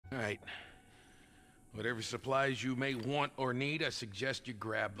All right. Whatever supplies you may want or need, I suggest you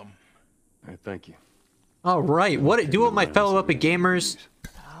grab them. All right, thank you. All right, what do it, my fellow Epic Gamers?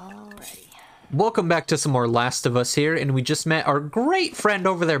 Alrighty. Welcome back to some more Last of Us here, and we just met our great friend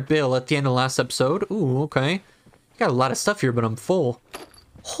over there, Bill, at the end of last episode. Ooh, okay. Got a lot of stuff here, but I'm full.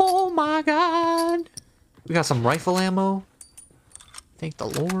 Oh my god! We got some rifle ammo. Thank the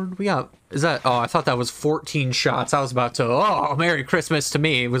Lord. We got... Is that... Oh, I thought that was 14 shots. I was about to... Oh, Merry Christmas to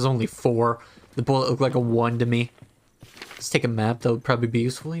me. It was only 4. The bullet looked like a 1 to me. Let's take a map. That would probably be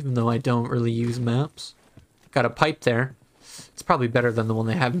useful, even though I don't really use maps. Got a pipe there. It's probably better than the one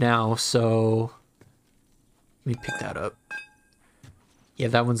they have now, so... Let me pick that up. Yeah,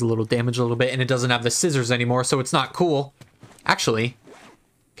 that one's a little damaged a little bit, and it doesn't have the scissors anymore, so it's not cool. Actually,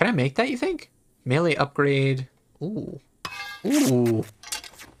 can I make that, you think? Melee upgrade. Ooh. Ooh.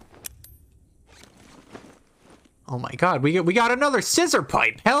 Oh my god, we got another scissor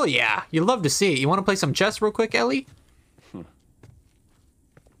pipe. Hell yeah. You'd love to see it. You want to play some chess real quick, Ellie?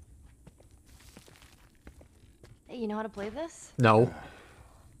 Hey, you know how to play this? No.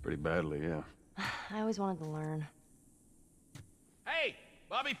 Pretty badly, yeah. I always wanted to learn. Hey,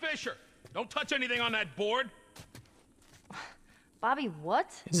 Bobby Fischer, don't touch anything on that board. Bobby, what?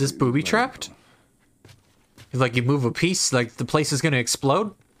 Is this booby trapped? Like you move a piece, like the place is gonna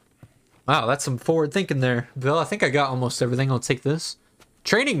explode? Wow, that's some forward thinking there. Bill, I think I got almost everything. I'll take this.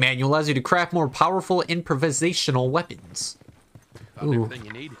 Training manual allows you to craft more powerful improvisational weapons. Found everything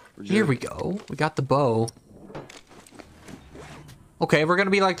you need. Here we go. We got the bow. Okay, we're gonna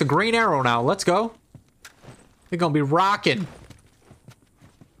be like the Green Arrow now. Let's go. We're gonna be rocking.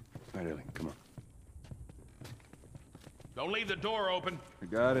 All right, Ellie, come on. Don't leave the door open. We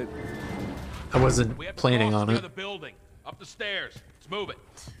got it. I wasn't We have to planning cross on near it. the building, up the stairs. Let's move it.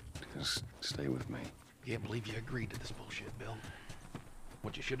 Just stay with me. Can't believe you agreed to this bullshit, Bill.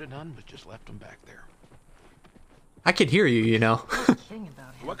 What you should have done was just left him back there. I can hear you, you know. Kidding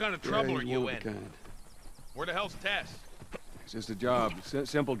about him. What kind of trouble are you won't in? be kind. Where the hell's Tess? It's just a job.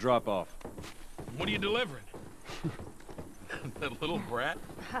 Simple drop-off. What are you delivering? That little brat?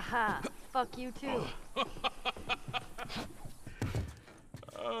 Haha. Fuck you too.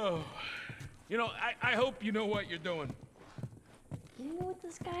 Oh. You know, I hope you know what you're doing. You know what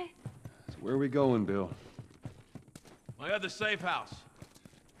this guy? So where are we going, Bill? My other safe house.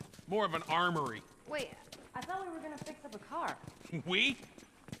 More of an armory. Wait, I thought we were gonna fix up a car. We?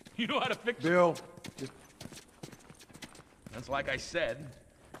 You know how to fix... Bill, just... That's like I said.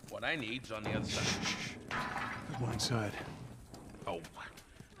 What I need's on the other side. Go inside. Oh,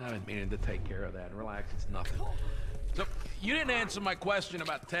 I've been meaning to take care of that. Relax, it's nothing. So, you didn't answer my question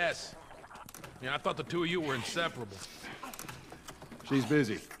about Tess. Yeah, I thought the two of you were inseparable. She's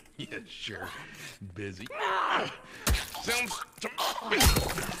busy. Yeah, sure. Busy. Sounds to me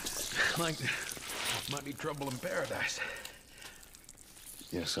like might be trouble in paradise.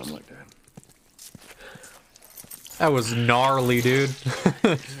 Yeah, something like that. That was gnarly, dude.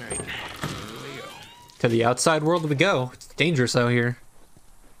 All right, here we go. To the outside world we go. It's dangerous out here.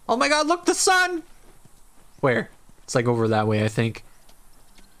 Oh my god, look, the sun! Where? It's like over that way, I think.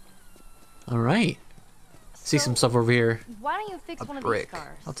 Alright. See some stuff over here. Why don't you fix A one of brick. these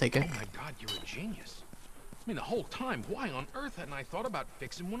cars? I'll take it. Oh my god, you're a genius. I mean, the whole time, why on earth hadn't I thought about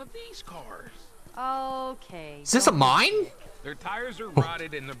fixing one of these cars? Okay. Is this a mine? Their tires are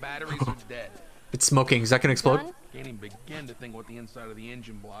rotted and their batteries are dead. It's smoking. Is that gonna explode? Done? Can't even begin to think what the inside of the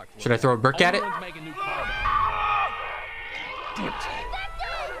engine block was. Should I throw a brick at it? Only one's making new car batteries. Damn it.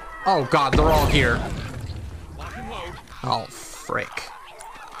 Oh god, they're all here. Lock and load. Oh, frick.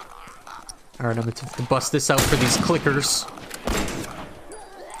 Alright, I'm gonna have to bust this out for these clickers.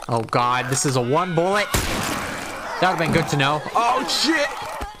 Oh god, this is a 1 bullet. That would've been good to know. Oh shit!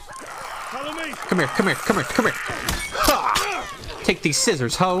 Follow me. Come here, come here, come here, come here. Ha! Take these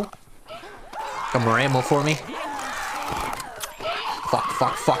scissors, ho. Got more ammo for me. Fuck,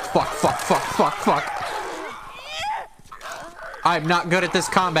 fuck, fuck, fuck, fuck, fuck, fuck, fuck. I'm not good at this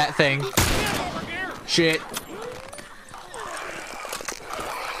combat thing. Shit.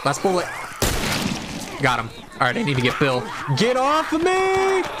 Last bullet. Got him. Alright, I need to get Bill. Get off of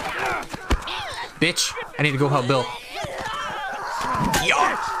me! Bitch. I need to go help Bill. Yo!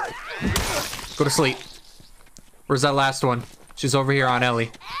 Go to sleep. Where's that last one? She's over here on Ellie.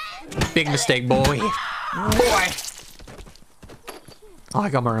 Big mistake, boy. Boy! Oh, I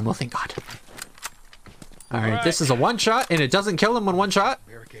got my ammo, thank God. Alright, this is a 1-shot, and it doesn't kill him when 1 shot.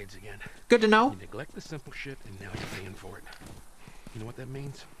 Barricades again. Good to know. You neglect the simple shit, and now you're paying for it. You know what that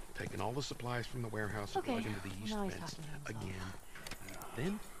means? Taking all the supplies from the warehouse and Okay. plugging into the east Now he's fence talking to himself. again.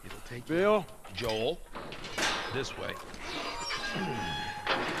 Then it'll take Bill? Joel this way.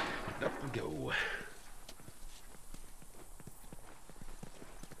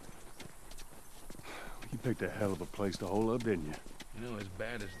 You picked a hell of a place to hole up, didn't you? You know, as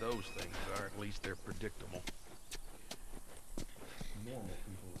bad as those things are, at least they're predictable. Normal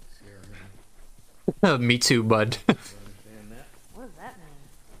people would scare me. Me too, bud. Understand that? What does that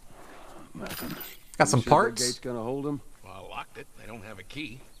mean? Nothing. Got some You sure that parts? gate's gonna hold them? Well, I locked it. They don't have a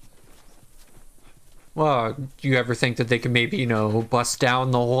key. Well, do you ever think that they could maybe, you know, bust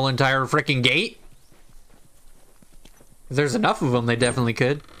down the whole entire freaking gate? If there's enough of them, they definitely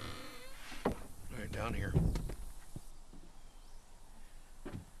could. Right down here.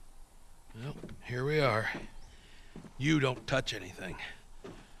 Well, here we are. You don't touch anything.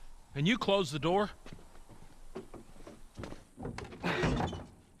 And you close the door?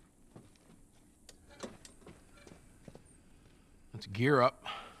 Let's gear up.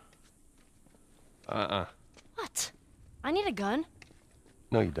 What? I need a gun.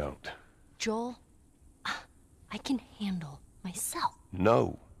 No, you don't. Joel, I can handle myself.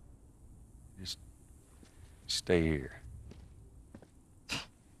 No. Just stay here.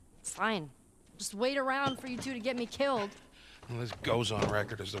 Fine. Just wait around for you two to get me killed. Well, this goes on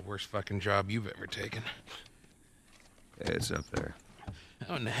record as the worst fucking job you've ever taken. It's up there.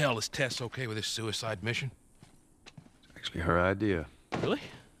 How in the hell is Tess okay with this suicide mission? It's actually her idea. Really?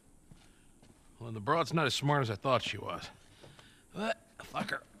 Well, the broad's not as smart as I thought she was. But,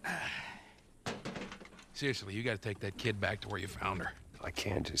 fuck her. Seriously, you gotta take that kid back to where you found her. I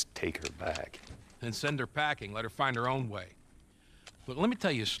can't just take her back. Then send her packing, let her find her own way. Look, let me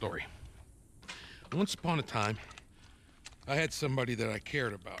tell you a story. Once upon a time, I had somebody that I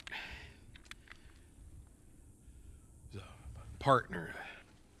cared about. A partner.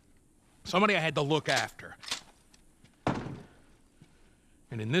 Somebody I had to look after.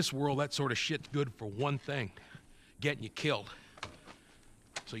 And in this world, that sort of shit's good for one thing. Getting you killed.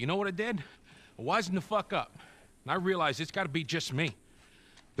 So you know what I did? I wisened the fuck up. And I realized it's gotta be just me.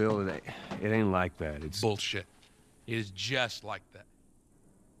 Bill, it ain't like that. It's Bullshit. It is just like that.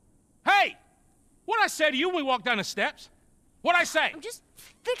 Hey! What'd I say to you when we walked down the steps? What'd I say? I'm just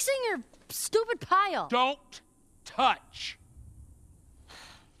fixing your stupid pile. Don't touch.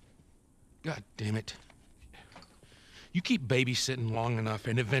 God damn it. You keep babysitting long enough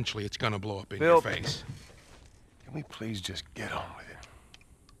and eventually it's gonna blow up in your Bill. face. Can we please just get on with it?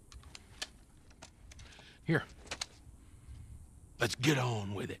 Here. Let's get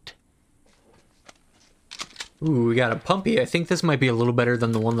on with it. Ooh, we got a pumpy. I think this might be a little better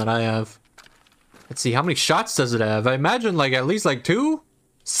than the one that I have. Let's see, how many shots does it have? I imagine like at least like 2?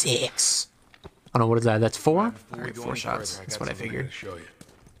 6. I don't know, what is that? That's 4? Alright, 4 shots. That's what I figured. Show you.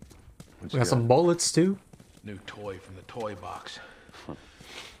 We got some bullets too. New toy from the toy box.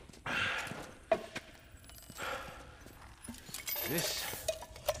 This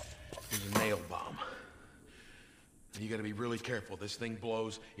is a nail bomb. You gotta be really careful. This thing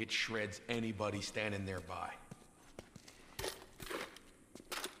blows, it shreds anybody standing nearby.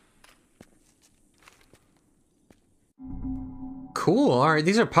 Cool. Alright,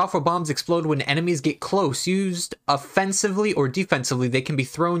 these are powerful bombs explode when enemies get close. Used offensively or defensively, they can be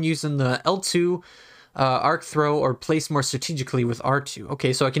thrown using the L2 arc throw or placed more strategically with R2.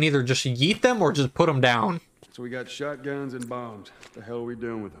 Okay, so I can either just yeet them or just put them down. So we got shotguns and bombs. What the hell are we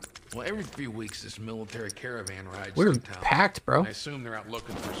doing with them? Well, every few weeks this military caravan rides We're through town. packed, bro. I assume they're out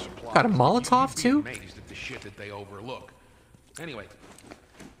looking for supplies. Got a Molotov, You'd be too? Amazed at the shit that they overlook. Anyway,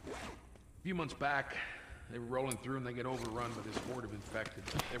 a few months back, they were rolling through and they get overrun by this horde of infected.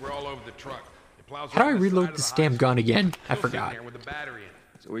 They were all over the truck. It plows How do I right on the side reload of this the damn high gun school. again? I Still sitting forgot. there with a battery in it.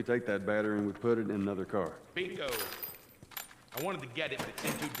 So we take that battery and we put it in another car. Bingo. I wanted to get it, but it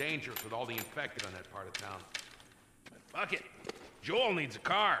seemed too dangerous with all the infected on that part of town. But fuck it. Joel needs a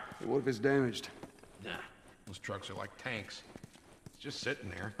car. But what if it's damaged? Nah, those trucks are like tanks. It's just sitting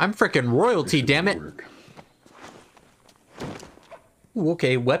there. I'm freaking royalty, damn it. Work. Ooh,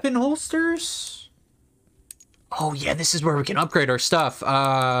 okay, weapon holsters? Oh yeah, this is where we can upgrade our stuff.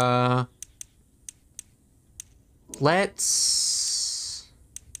 Let's...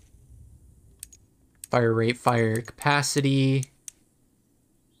 Fire rate, fire capacity.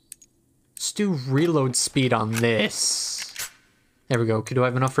 Let's do reload speed on this. There we go. Okay, do I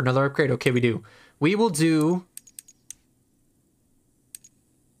have enough for another upgrade? Okay, we do. We will do...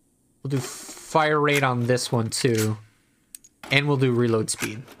 We'll do fire rate on this one too. And we'll do reload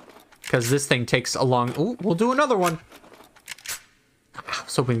speed. Because this thing takes a long... Ooh, we'll do another one. I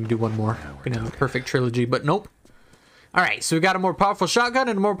was hoping we'd do one more. We're gonna have the perfect trilogy, but nope. Alright, so we got a more powerful shotgun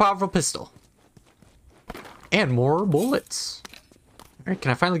and a more powerful pistol. And more bullets. Alright,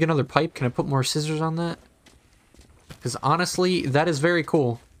 can I finally get another pipe? Can I put more scissors on that? Because honestly, that is very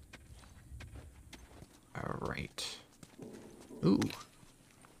cool. Alright. Ooh.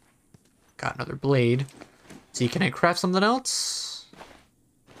 Got another blade. See, can I craft something else?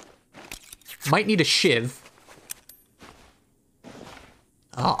 Might need a shiv.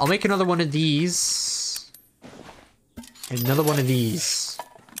 I'll make another one of these. And another one of these.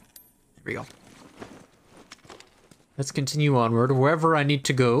 There we go. Let's continue onward, wherever I need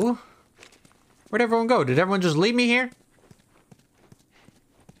to go. Where'd everyone go? Did everyone just leave me here?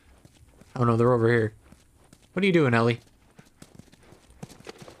 Oh no, they're over here. What are you doing, Ellie?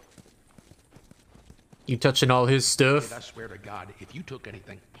 You touching all his stuff? I swear to God, if you took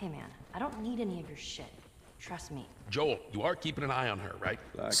anything... Hey, man, I don't need any of your shit. Trust me. Joel, you are keeping an eye on her, right?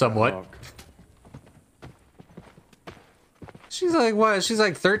 Like a Somewhat. hawk. She's like, what? She's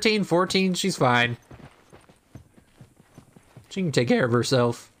like 13, 14. She's fine. She can take care of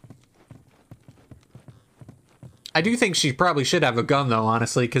herself. I do think she probably should have a gun, though,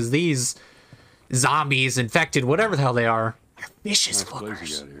 honestly, because these zombies, infected, whatever the hell they are vicious Nice place you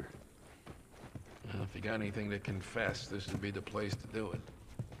fuckers. got here. Well, if you got anything to confess, this would be the place to do it.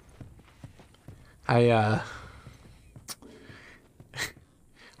 I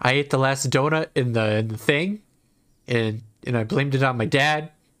ate the last donut in the thing, and I blamed it on my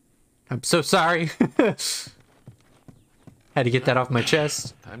dad. I'm so sorry. Had to get that off my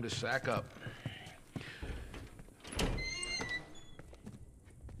chest. Time to sack up.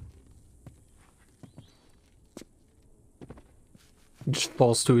 Just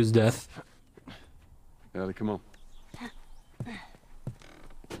falls to his death. Ellie, come on.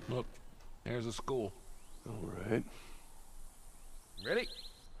 Look, there's a school. All right. Ready?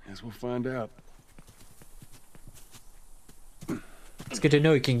 Guess we'll find out. It's good to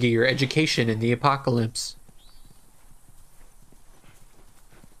know you can get your education in the apocalypse.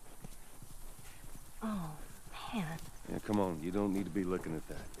 Oh, man. Yeah, come on. You don't need to be looking at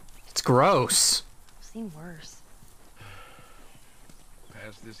that. It's gross. I've seen worse.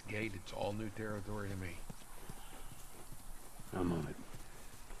 Past this gate, it's all new territory to me. I'm on it.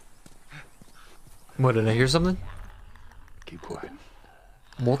 What, did I hear something? Keep quiet.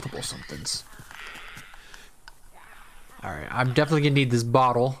 Multiple somethings. Alright, I'm definitely gonna need this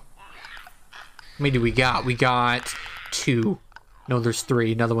bottle. How many do we got? We got 2. No, there's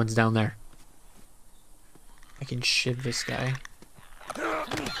 3. Another one's down there. I can shiv this guy. There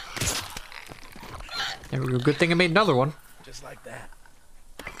we go. Good thing I made another one. Just like that.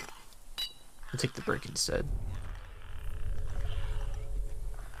 I'll take the brick instead.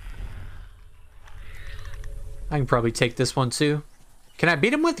 I can probably take this one too. Can I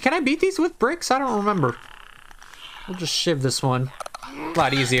beat him with? Can I beat these with bricks? I don't remember. We'll just shiv this one. A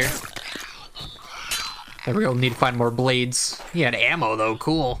lot easier. There we go. Need to find more blades. He had ammo though.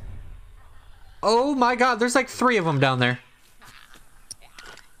 Cool. Oh my god, there's like 3 of them down there.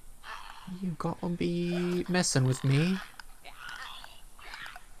 You gotta be messing with me.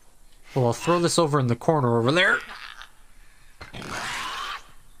 Well, I'll throw this over in the corner over there.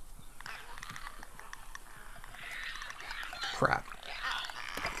 Crap.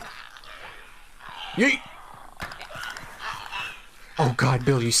 Yeet! Oh god,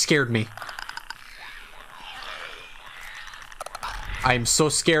 Bill, you scared me. I am so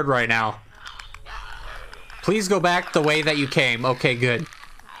scared right now. Please go back the way that you came. Okay, good.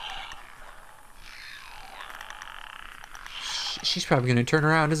 She's probably gonna turn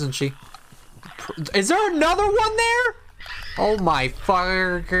around, isn't she? Is there another one there? Oh my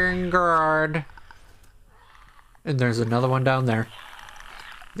fucking god. And there's another one down there.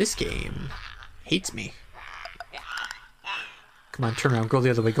 This game hates me. Come on, turn around. Go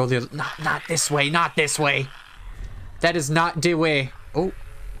the other way. Go the other. Not this way. Not this way. That is not the way. Oh.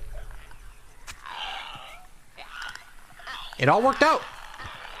 It all worked out.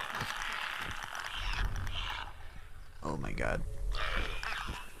 Oh my god.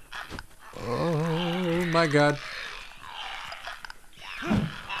 Oh my god.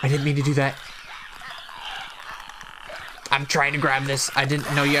 I didn't mean to do that. I'm trying to grab this. I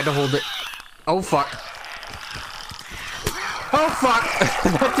didn't know you had to hold it. Oh fuck. Oh fuck.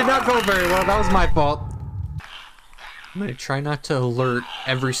 That did not go very well. That was my fault. I'm gonna try not to alert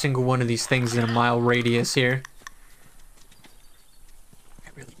every single one of these things in a mile radius here. I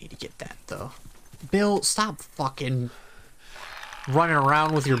really need to get that though. Bill, stop fucking running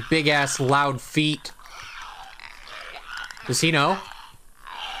around with your big ass loud feet. Does he know?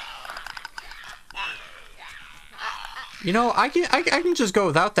 You know, I can just go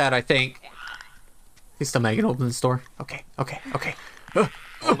without that, I think. He's still making open the store. Okay.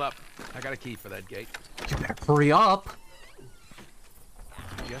 Hold up. I got a key for that gate. You better hurry up.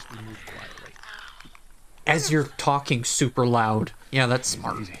 Just move quietly. As you're talking super loud. Yeah, that's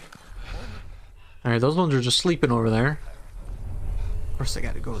smart. Easy. Alright, those ones are just sleeping over there. Of course I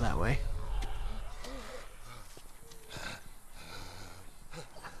gotta go that way.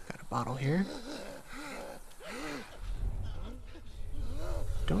 Got a bottle here.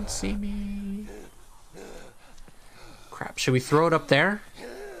 Don't see me. Crap, should we throw it up there?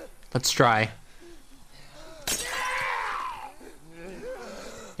 Let's try.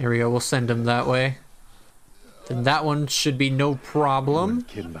 Here we go, we'll send him that way. Then that one should be no problem. You weren't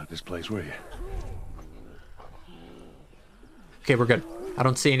kidding about this place, were you? Okay, we're good. I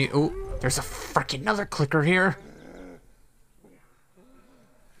don't see any. Oh, there's a freaking another clicker here.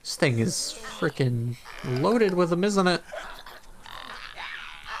 This thing is freaking loaded with them, isn't it?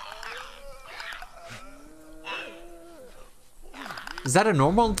 Is that a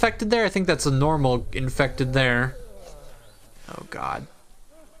normal infected there? I think that's a normal infected there. Oh, God.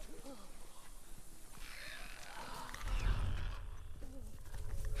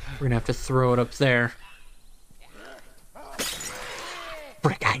 We're gonna have to throw it up there.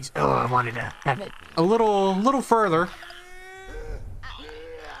 Frick, guys. Oh, I wanted to have it a little further.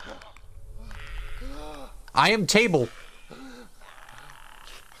 I am table.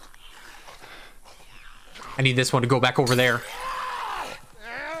 I need this one to go back over there.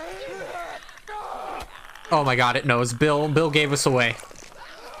 Oh my God, it knows. Bill gave us away.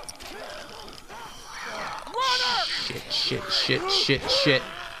 Shit.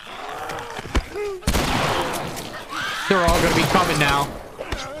 They're all gonna be coming now.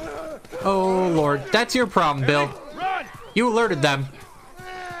 Oh Lord, that's your problem, Bill. You alerted them.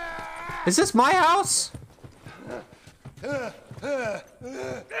 Is this my house?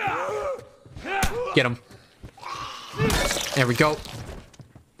 Get him. There we go.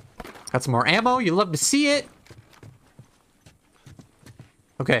 Got some more ammo. You love to see it.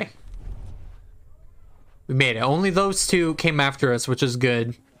 Okay. We made it. Only those two came after us, which is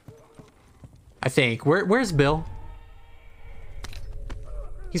good. I think. Where's Bill?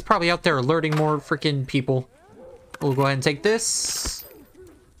 He's probably out there alerting more freaking people. We'll go ahead and take this.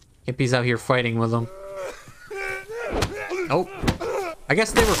 Yep, he's out here fighting with them. Oh. I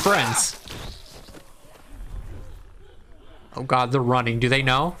guess they were friends. Oh God, they're running. Do they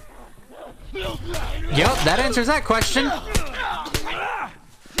know? Yep, that answers that question.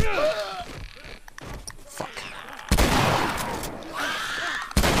 Fuck.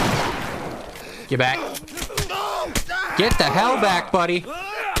 Get back. Get the hell back, buddy.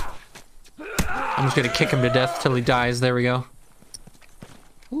 I'm just gonna kick him to death till he dies. There we go.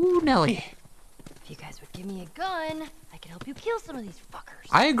 Ooh, Nelly. If you guys would give me a gun, I could help you kill some of these fuckers.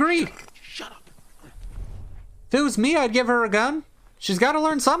 I agree. Shut up. If it was me, I'd give her a gun. She's got to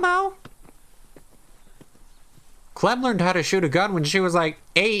learn somehow. Clem learned how to shoot a gun when she was like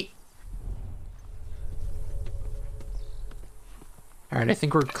 8. Alright, I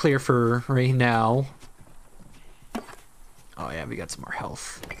think we're clear for right now. Oh yeah, we got some more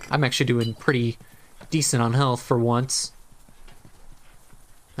health. I'm actually doing pretty decent on health for once.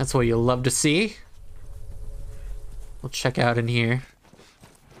 That's what you'll love to see. We'll check out in here.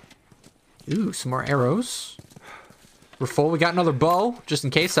 Ooh, some more arrows. We're full. We got another bow, just in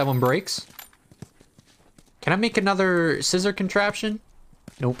case that one breaks. Can I make another scissor contraption?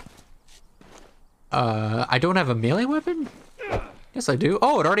 Nope. I don't have a melee weapon? Yes, I do.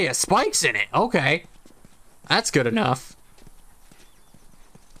 Oh, it already has spikes in it. Okay. That's good enough.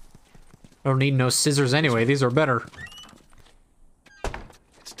 I don't need no scissors anyway. These are better.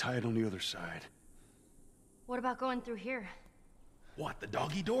 It's tied on the other side. What about going through here? What, the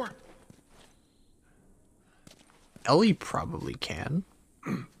doggy door? Ellie probably can.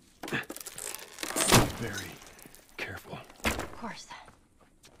 Very careful. Of course.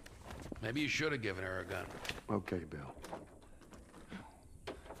 Maybe you should have given her a gun. Okay, Bill.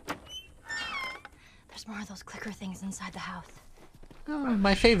 There's more of those clicker things inside the house. Oh,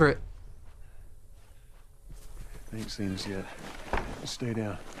 my favorite. They ain't seen us yet. Just stay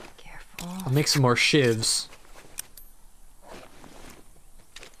down. Careful. I'll make some more shivs.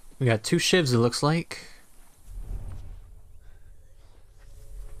 We got 2 shivs, it looks like.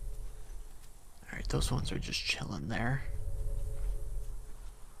 Alright, those ones are just chilling there.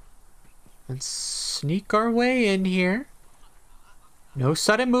 Let's sneak our way in here. No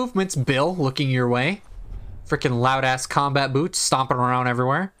sudden movements, Bill, looking your way. Freaking loud-ass combat boots stomping around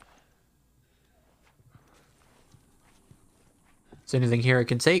everywhere. Is there anything here I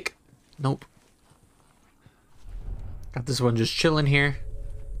can take? Nope. Got this one just chilling here.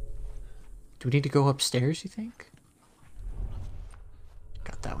 Do we need to go upstairs, you think?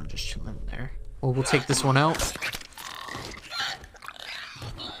 Got that one just chilling there. Well, we'll take this one out.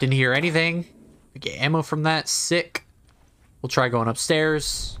 Didn't hear anything. We get ammo from that. Sick. We'll try going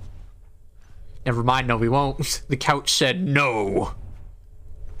upstairs. Never mind, no, we won't. The couch said no.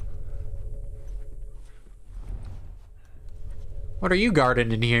 What are you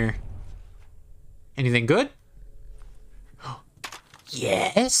guarding in here? Anything good?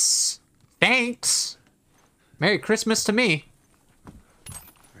 Yes. Thanks. Merry Christmas to me. All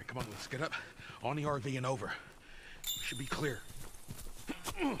right, come on, let's get up. On the RV and over. We should be clear.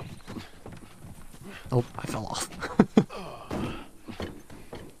 Oh, I fell off.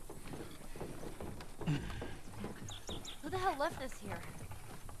 Who the hell left this here?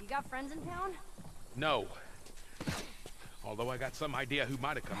 You got friends in town? No. Although I got some idea who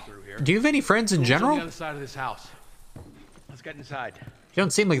might have come through here. Do you have any friends in Who's general? on the other side of this house. Let's get inside. You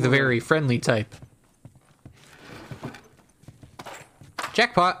don't seem like the very friendly type.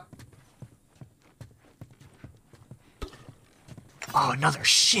 Jackpot. Oh, another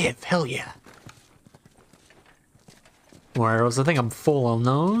shiv. Hell yeah. More arrows. I think I'm full on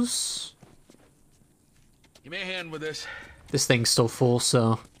those. Give me a hand with this. This thing's still full,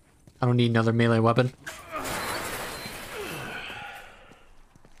 so I don't need another melee weapon.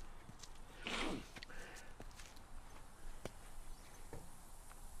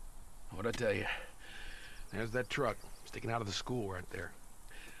 What'd I tell you? There's that truck sticking out of the school right there.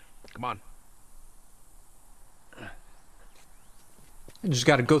 Come on. I just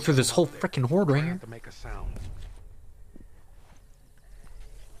gotta go through this whole freaking horde right here. To make a sound.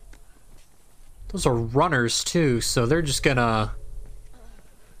 Those are runners too, so they're just gonna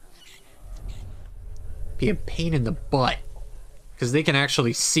be a pain in the butt. Because they can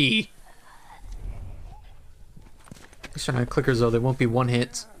actually see. These are not clickers though, they won't be one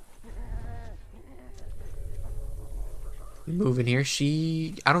hits. We move in here.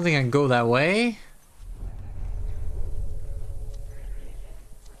 I don't think I can go that way.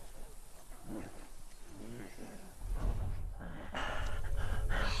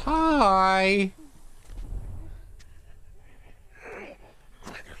 Hi.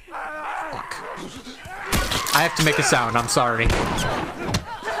 Fuck. I have to make a sound, I'm sorry.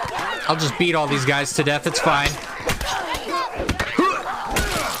 I'll just beat all these guys to death, it's fine.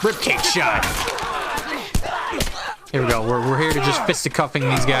 Ribcage shot. Here we go, we're here to just fisticuffing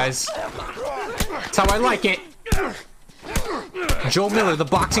these guys. That's how I like it. Joel Miller, the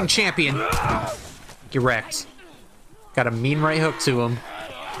boxing champion. Get wrecked. Got a mean right hook to him.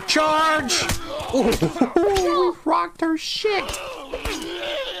 Charge! Ooh, rocked her shit.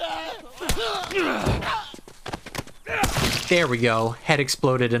 There we go. Head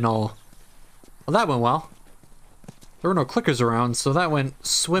exploded and all. Well, that went well. There were no clickers around, so that went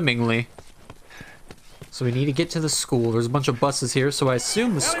swimmingly. So we need to get to the school. There's a bunch of buses here, so I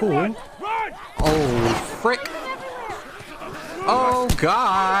assume the school... Oh, frick. Oh,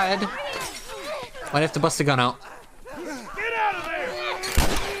 God. Might have to bust the gun out.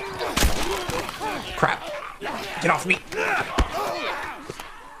 Crap. Get off me.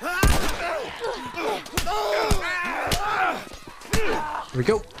 Here we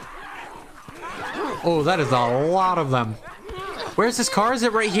go. Oh, that is a lot of them. Where's this car? Is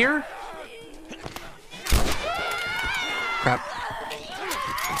it right here? Crap.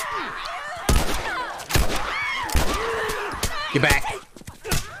 Get back.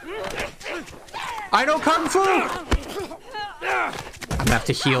 I know Kung Fu! I'm gonna have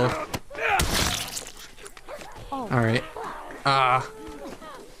to heal. Alright.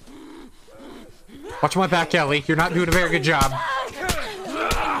 Watch my back, Ellie. You're not doing a very good job.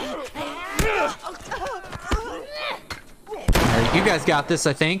 Alright, you guys got this,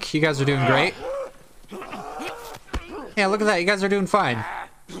 I think. You guys are doing great. Yeah, look at that. You guys are doing fine.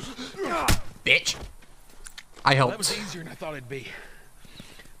 Bitch. I helped. That was easier than I thought it'd be.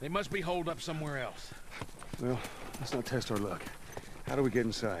 They must be holed up somewhere else. Well, let's not test our luck. How do we get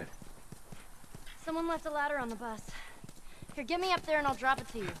inside? Someone left a ladder on the bus. Here, get me up there and I'll drop it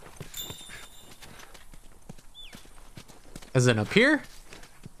to you. As in up here?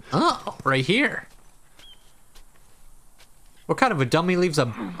 Oh, right here. What kind of a dummy leaves a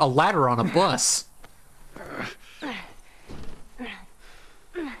ladder on a bus?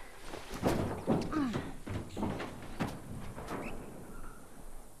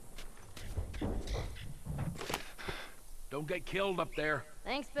 Don't get killed up there.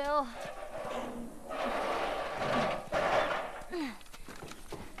 Thanks, Bill.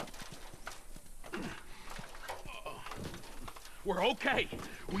 We're okay.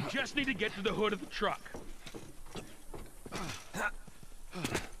 We just need to get to the hood of the truck.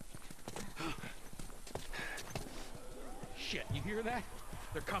 Shit, you hear that?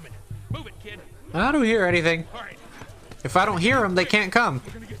 They're coming. Move it, kid. I don't hear anything. All right. If I don't hear them, they can't come.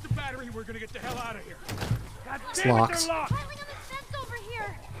 We're gonna get the battery. We're gonna get the hell out of here. God It's damn it, locked. they're locked. Piling up the fence over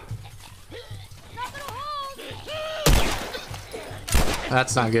here.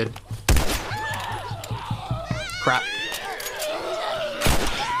 That's not good. Crap.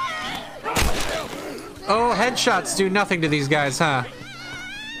 Oh, headshots do nothing to these guys, huh?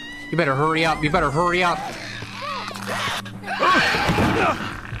 You better hurry up. You better hurry up.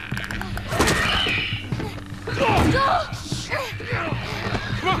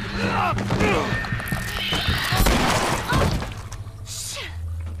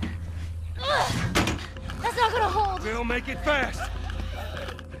 That's not gonna hold. We'll make it fast.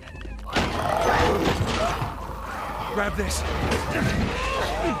 Grab this.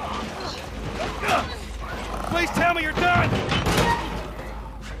 Please tell me you're done.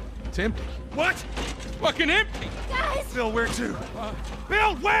 It's empty. What? Fucking empty. Guys! Bill, where to?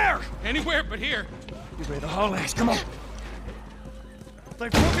 Bill, where? Anywhere but here. You better haul ass. Come on.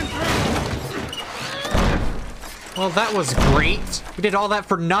 They've broken through. Well, that was great. We did all that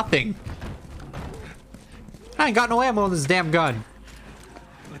for nothing. I ain't got no ammo in this damn gun.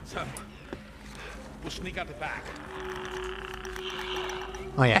 Let's we'll sneak out the back.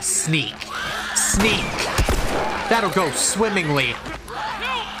 Oh yeah, sneak. Sneak. That'll go swimmingly.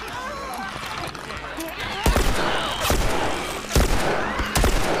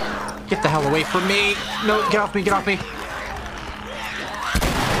 Get the hell away from me. No, get off me, get off me.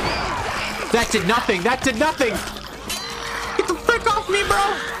 That did nothing, that did nothing. Get the frick off me, bro.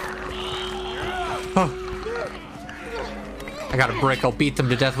 Oh. I got a brick, I'll beat them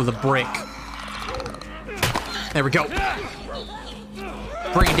to death with a brick. There we go.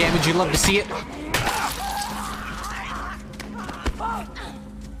 Brain damage, you love to see it.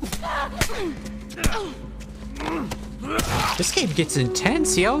 This game gets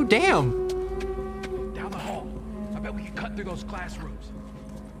intense, yo, damn. Down the hall. I bet we can cut through those classrooms.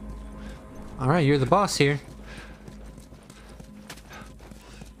 All right, you're the boss here.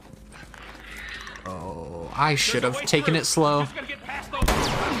 Oh, I should have taken it slow. Just gotta get past those.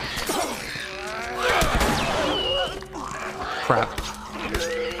 Crap.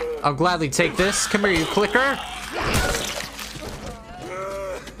 I'll gladly take this. Come here, you clicker.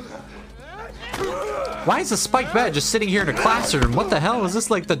 Why is a spiked bed just sitting here in a classroom? What the hell? Is this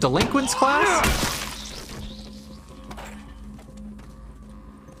like the delinquents class?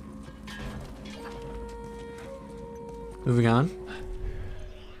 Moving on.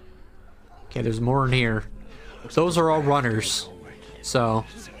 Okay, there's more in here. Those are all runners. So,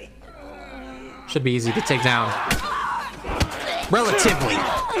 should be easy to take down. Relatively.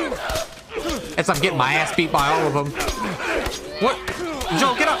 As I'm getting my ass beat by all of them. What?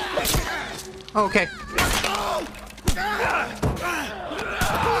 Joe, get up! Okay.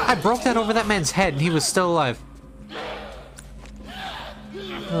 I broke that over that man's head and he was still alive.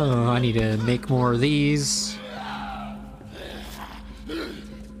 Oh, I need to make more of these.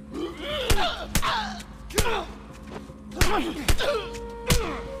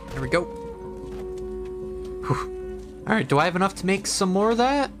 There we go. Alright, do I have enough to make some more of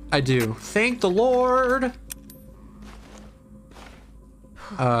that? I do. Thank the Lord!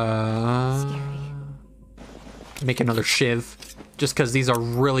 Make another shiv. Just because these are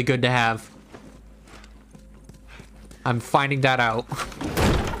really good to have. I'm finding that out.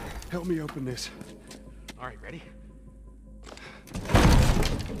 Help me open this. All right, ready?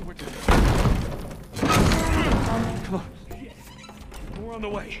 Come on. We're on the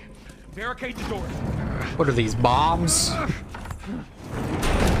way. Barricade the door. What are these, bombs? I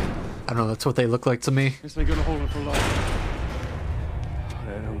don't know, that's what they look like to me. This ain't gonna hold it for long.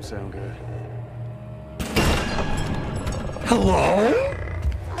 That don't sound good. Hello?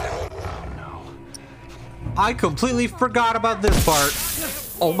 I completely forgot about this part.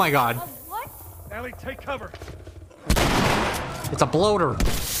 Oh my god. What? Ellie, take cover. It's a bloater.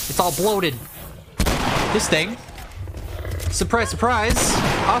 It's all bloated. This thing. Surprise, surprise.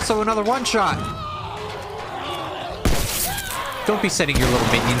 Also another one-shot. Don't be sending your little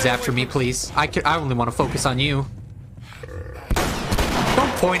minions after me, please. I only want to focus on you.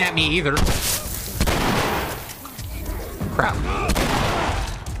 Don't point at me either. Crap.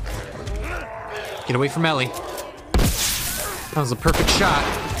 Get away from Ellie. That was a perfect shot.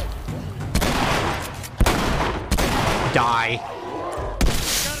 Die.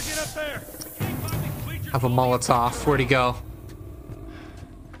 Gotta get up there. I have a Molotov. Where'd he go?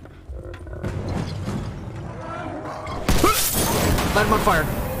 Light him on fire.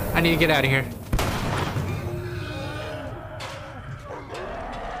 I need to get out of here.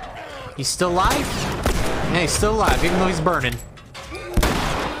 He's still alive? Yeah, he's still alive, even though he's burning.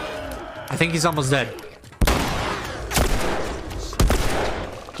 I think he's almost dead.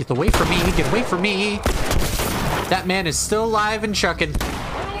 Get away from me, get away from me. That man is still alive and chucking.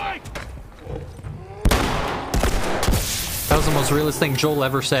 That was the most realist thing Joel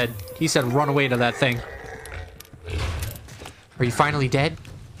ever said. He said, run away to that thing. Are you finally dead?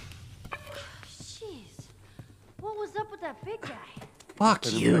 Jeez. What was up with that big guy? Fuck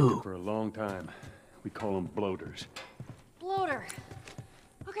Been you. infected for a long time. We call them bloaters. Bloater.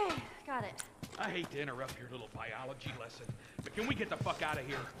 Okay, got it. I hate to interrupt your little biology lesson, but can we get the fuck out of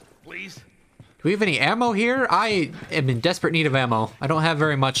here, please? Do we have any ammo here? I am in desperate need of ammo. I don't have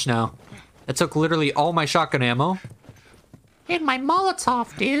very much now. I took literally all my shotgun ammo. And my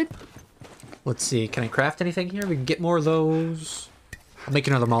Molotov, dude. Let's see, can I craft anything here? We can get more of those. I'll make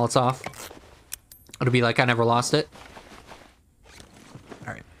another Molotov. It'll be like I never lost it.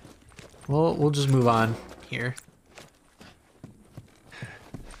 Alright. Well, we'll just move on here.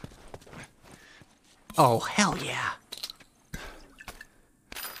 Oh, hell yeah.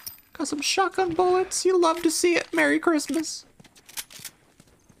 Got some shotgun bullets. You love to see it. Merry Christmas.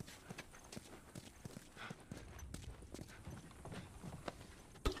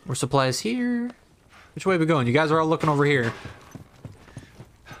 More supplies here. Which way are we going? You guys are all looking over here.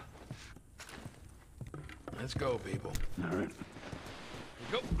 Let's go, people. All right.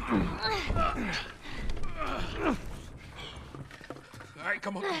 Go. All right,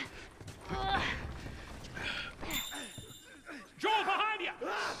 come on. Joel, behind you!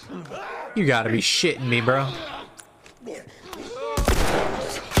 You gotta be shitting me, bro.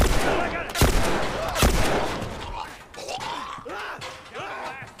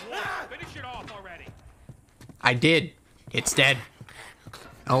 Finish it off already. I did. It's dead.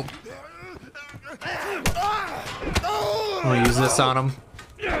 Oh. I'm gonna use this on him.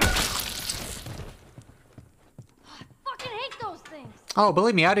 Fucking hate those things. Oh,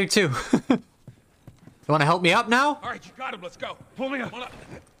 believe me, I do too. You wanna help me up now? All right, you got him. Let's go. Pull me up. Come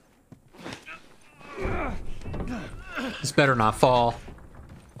on up. This better not fall.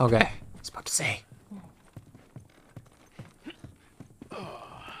 Okay. I was about to say.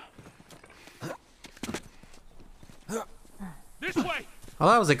 This way. Well,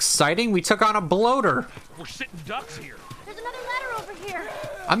 that was exciting. We took on a bloater. We're sitting ducks here. There's another ladder over here.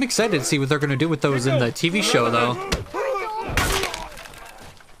 I'm excited to see what they're gonna do with those in the TV show, though.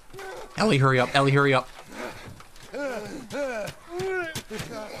 Ellie, hurry up. Ellie, hurry up.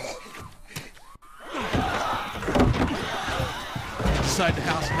 Inside the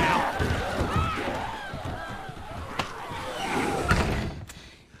house now.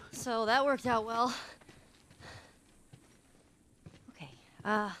 So that worked out well. Okay,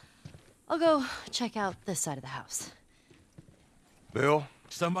 I'll go check out this side of the house. Bill?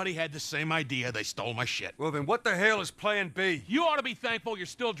 Somebody had the same idea. They stole my shit. Well, then what the hell is Plan B? You ought to be thankful you're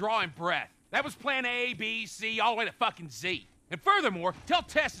still drawing breath. That was plan A, B, C, all the way to fucking Z. And furthermore, tell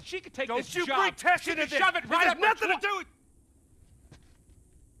Tess that she could take this job. Don't you bring Tess She into could this. shove it right It up has nothing her to do with...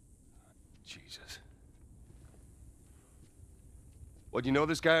 Jesus. What, you know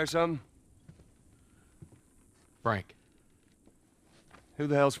this guy or something? Frank. Who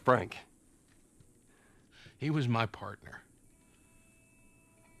the hell's Frank? He was my partner.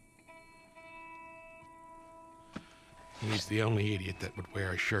 He's the only idiot that would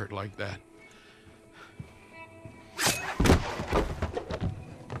wear a shirt like that.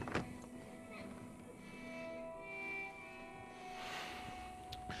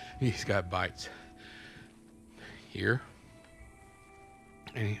 He's got bites. Here.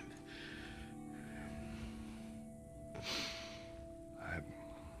 And I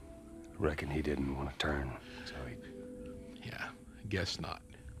reckon he didn't want to turn, so he... yeah, I guess not.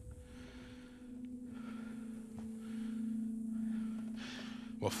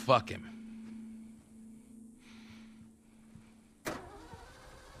 Well, fuck him.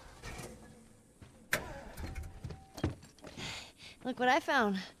 Look what I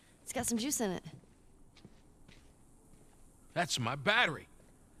found. It's got some juice in it. That's my battery.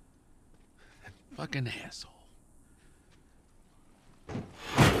 That fucking asshole.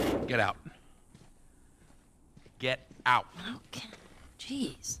 Get out. Get out. Okay.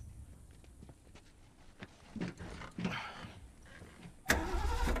 Jeez.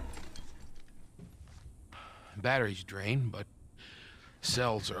 Battery's drained, but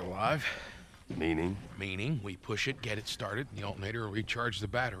cells are alive. Meaning? Meaning, we push it, get it started, and the alternator will recharge the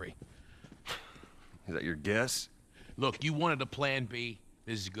battery. Is that your guess? Look, you wanted a plan B.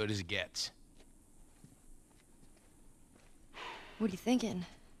 This is as good as it gets. What are you thinking?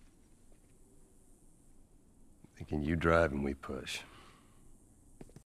 Thinking you drive and we push.